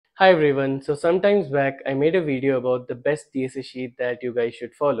Hi everyone. So sometimes back I made a video about the best DSA sheet that you guys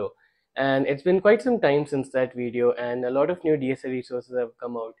should follow. And it's been quite some time since that video and a lot of new DSA resources have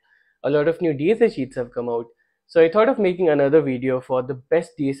come out. A lot of new DSA sheets have come out. So I thought of making another video for the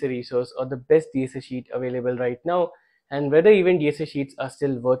best DSA resource or the best DSA sheet available right now and whether even DSA sheets are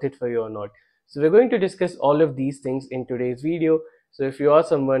still worth it for you or not. So we're going to discuss all of these things in today's video. So if you are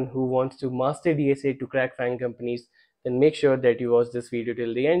someone who wants to master DSA to crack FANG companies, then make sure that you watch this video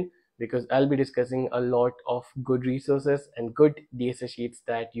till the end because I'll be discussing a lot of good resources and good DSA sheets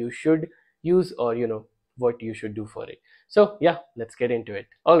that you should use or what you should do for it. So yeah, let's get into it.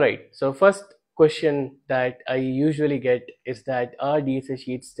 All right. So first question that I usually get is that are DSA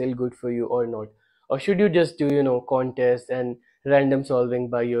sheets still good for you or not? Or should you just do contests and random solving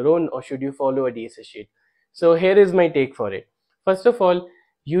by your own, or should you follow a DSA sheet? So here is my take for it. First of all,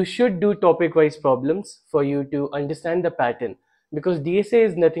 you should do topic wise problems for you to understand the pattern, because DSA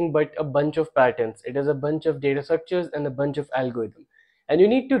is nothing but a bunch of patterns. It is a bunch of data structures and a bunch of algorithms, and you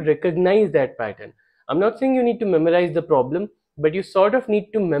need to recognize that pattern. I'm not saying you need to memorize the problem, but you sort of need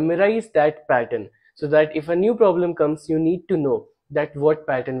to memorize that pattern so that if a new problem comes, you need to know that what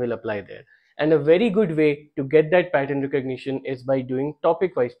pattern will apply there. And a very good way to get that pattern recognition is by doing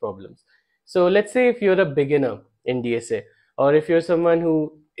topic wise problems. So let's say if you're a beginner in DSA, or if you're someone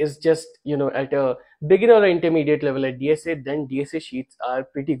who is just at a beginner or intermediate level at DSA, then DSA sheets are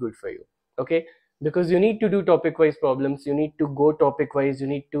pretty good for you. Okay, because you need to do topic wise problems, you need to go topic wise, you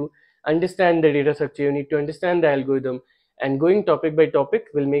need to understand the data structure, you need to understand the algorithm, and going topic by topic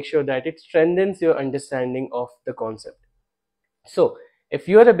will make sure that it strengthens your understanding of the concept. So if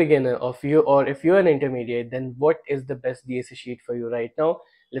you're a beginner or if you're an intermediate, then what is the best DSA sheet for you right now?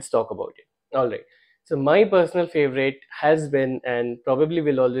 Let's talk about it. All right. So my personal favorite has been and probably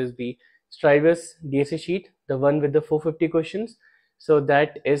will always be Striver's DSA sheet, the one with the 450 questions. So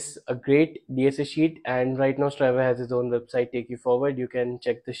that is a great DSA sheet, and right now Striver has his own website, Take You Forward. You can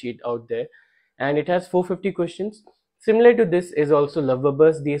check the sheet out there, and it has 450 questions. Similar to this is also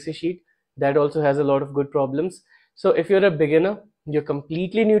Lovebubba's DSA sheet that also has a lot of good problems. So if you're a beginner, you're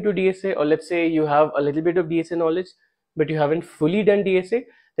completely new to DSA, or let's say you have a little bit of DSA knowledge but you haven't fully done DSA,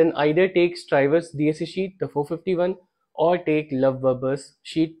 then either take Striver's DSA sheet, the 451, or take Lovebubba's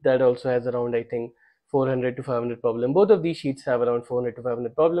sheet that also has around, I think, 400 to 500 problems. Both of these sheets have around 400 to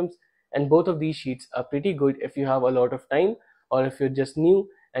 500 problems, and both of these sheets are pretty good if you have a lot of time or if you're just new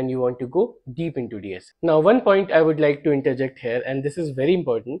and you want to go deep into DSA. Now, one point I would like to interject here, and this is very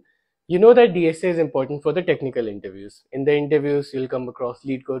important. You know that DSA is important for the technical interviews. In the interviews, you'll come across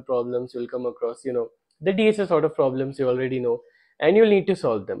lead code problems, you'll come across, the DSA sort of problems you already know, and you'll need to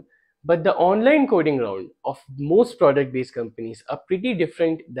solve them. But the online coding round of most product-based companies are pretty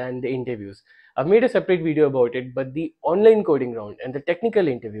different than the interviews. I've made a separate video about it, but the online coding round and the technical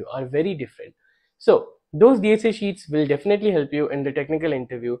interview are very different. So those DSA sheets will definitely help you in the technical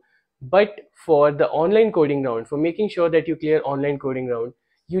interview, but for the online coding round, for making sure that you clear online coding round,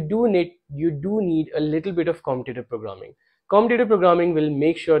 you do need a little bit of competitive programming. Competitive programming will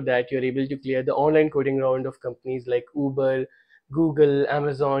make sure that you're able to clear the online coding round of companies like Uber, Google,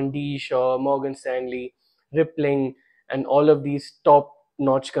 Amazon, D. Shaw, Morgan Stanley, Rippling, and all of these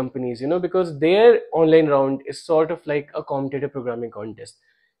top-notch companies, because their online round is sort of like a competitive programming contest.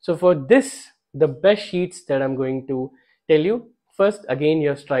 So for this, the best sheets that I'm going to tell you, first, again, you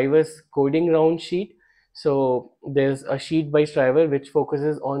have Striver's coding round sheet. So there's a sheet by Striver which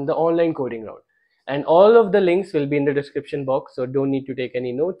focuses on the online coding round. And all of the links will be in the description box, so don't need to take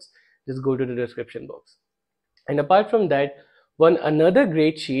any notes, just go to the description box. And apart from that, another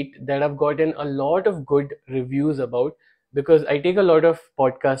great sheet that I've gotten a lot of good reviews about, because I take a lot of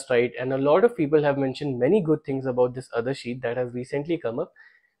podcasts, right, and a lot of people have mentioned many good things about this other sheet that has recently come up,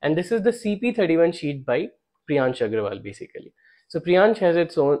 and this is the CP31 sheet by Priyansh Agrawal, basically. So Priyansh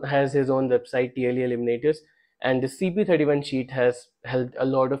has his own website, TLE Eliminators, and the CP31 sheet has helped a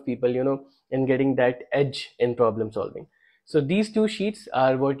lot of people, in getting that edge in problem solving. So these two sheets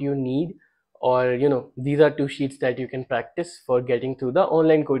are what you need, or these are two sheets that you can practice for getting through the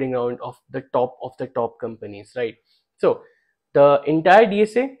online coding round of the top companies, right? So the entire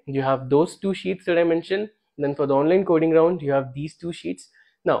DSA, you have those two sheets that I mentioned. Then for the online coding round, you have these two sheets.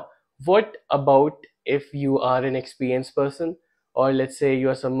 Now, what about if you are an experienced person, or let's say you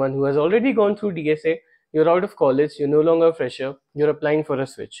are someone who has already gone through DSA, you're out of college, you're no longer a fresher, you're applying for a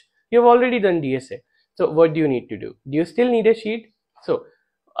switch, you've already done DSA. So what do you need to do? Do you still need a sheet? So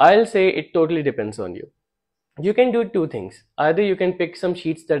I'll say it totally depends on you. You can do two things. Either you can pick some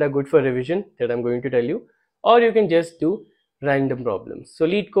sheets that are good for revision that I'm going to tell you, or you can just do random problems. So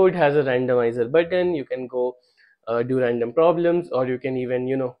LeetCode has a randomizer button. You can go do random problems, or you can even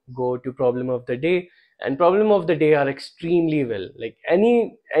go to problem of the day. And problem of the day are extremely well, like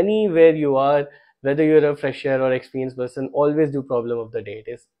anywhere you are, whether you're a fresher or experienced person, always do problem of the day.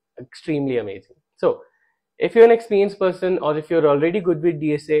 It is extremely amazing. So if you're an experienced person, or if you're already good with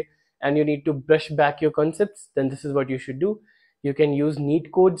DSA and you need to brush back your concepts, then this is what you should do. You can use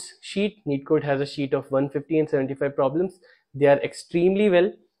Neat Code's sheet. Neat Code has a sheet of 150 and 75 problems. They are extremely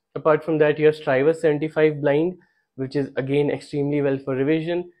well. Apart from that, you have Striver's 75 blind, which is again extremely well for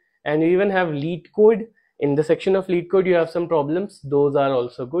revision. And you even have Lead Code. In the section of Lead Code, you have some problems. Those are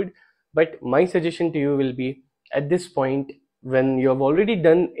also good. But my suggestion to you will be, at this point, when you have already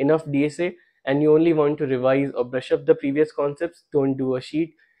done enough DSA and you only want to revise or brush up the previous concepts, don't do a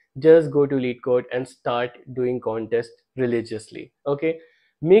sheet. Just go to Lead Code and start doing contests religiously. Okay,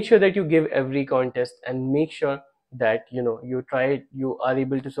 make sure that you give every contest, and make sure that you are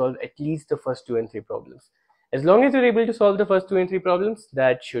able to solve at least the first 2 and 3 problems. As long as you're able to solve the first 2 and 3 problems,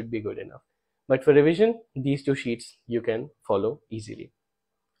 that should be good enough. But for revision, these 2 sheets you can follow easily.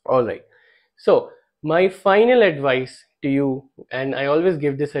 All right, so my final advice to you, and I always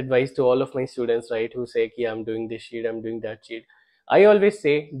give this advice to all of my students, right, who say, "Ki, I'm doing this sheet, I'm doing that sheet." I always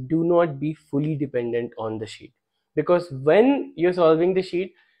say, do not be fully dependent on the sheet, because when you're solving the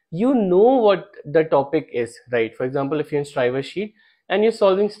sheet, you know what the topic is, right? For example, if you're in Striver sheet and you're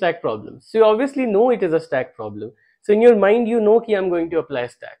solving stack problems, so you obviously know it is a stack problem. So in your mind, you know ki I'm going to apply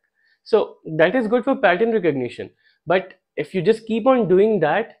stack. So that is good for pattern recognition. But if you just keep on doing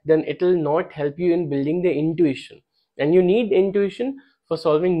that, then it will not help you in building the intuition. And you need intuition for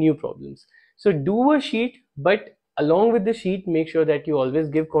solving new problems. So do a sheet, but along with the sheet, make sure that you always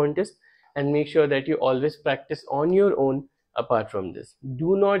give contests, and make sure that you always practice on your own. Apart from this,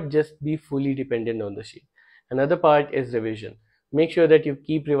 do not just be fully dependent on the sheet. Another part is revision. Make sure that you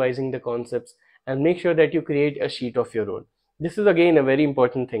keep revising the concepts, and make sure that you create a sheet of your own. This is again a very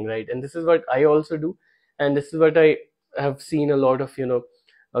important thing, right? And this is what I also do, and this is what I have seen a lot of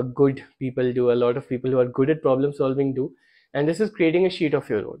good people do, a lot of people who are good at problem solving do. And this is creating a sheet of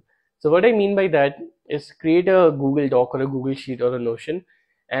your own. So what I mean by that is, create a Google Doc or a Google Sheet or a Notion,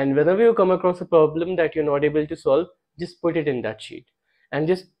 and whenever you come across a problem that you're not able to solve, just put it in that sheet, and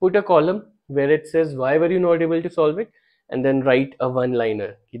just put a column where it says why were you not able to solve it, and then write a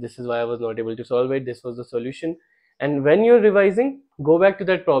one-liner. This is why I was not able to solve it, this was the solution. And when you're revising, go back to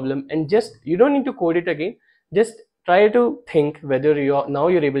that problem, and just, you don't need to code it again, just try to think whether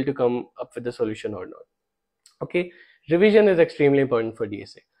you're able to come up with the solution or not. Okay, revision is extremely important for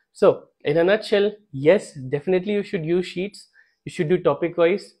DSA. So in a nutshell, yes, definitely you should use sheets. You should do topic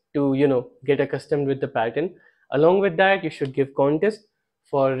wise to get accustomed with the pattern. Along with that, you should give contests.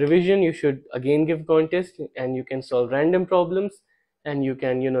 For revision, you should again give contests, and you can solve random problems, and you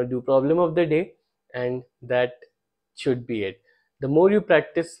can do problem of the day, and that should be it. The more you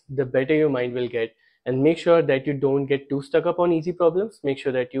practice, the better your mind will get. And make sure that you don't get too stuck up on easy problems. Make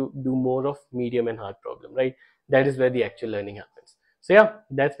sure that you do more of medium and hard problem, right? That is where the actual learning happens. So yeah,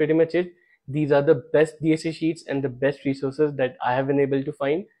 that's pretty much it. These are the best DSA sheets and the best resources that I have been able to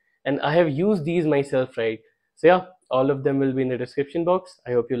find, and I have used these myself, right? So yeah, all of them will be in the description box.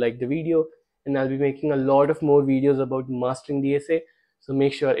 I hope you liked the video, and I'll be making a lot of more videos about mastering DSA. So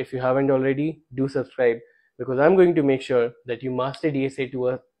make sure, if you haven't already, do subscribe, because I'm going to make sure that you master DSA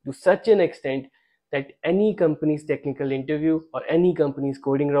to such an extent that any company's technical interview or any company's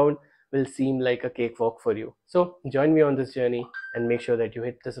coding round will seem like a cakewalk for you. So join me on this journey, and make sure that you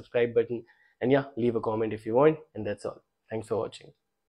hit the subscribe button, and yeah, leave a comment if you want. And that's all. Thanks for watching.